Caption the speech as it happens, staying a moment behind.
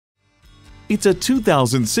It's a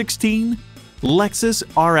 2016 Lexus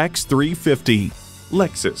RX 350.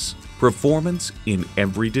 Lexus, performance in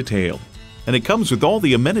every detail. And it comes with all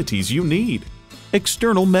the amenities you need.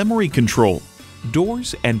 External memory control,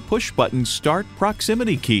 doors and push-button start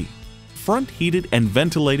proximity key, front heated and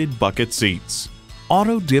ventilated bucket seats,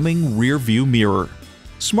 auto-dimming rear view mirror,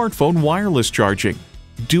 smartphone wireless charging,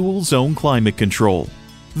 dual zone climate control,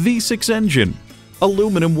 V6 engine,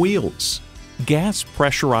 aluminum wheels, gas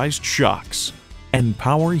pressurized shocks, and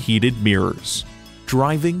power heated mirrors.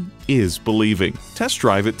 Driving is believing. Test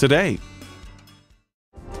drive it today.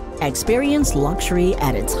 Experience luxury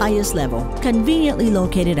at its highest level. Conveniently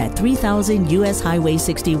located at 3000 US Highway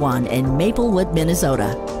 61 in Maplewood,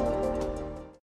 Minnesota.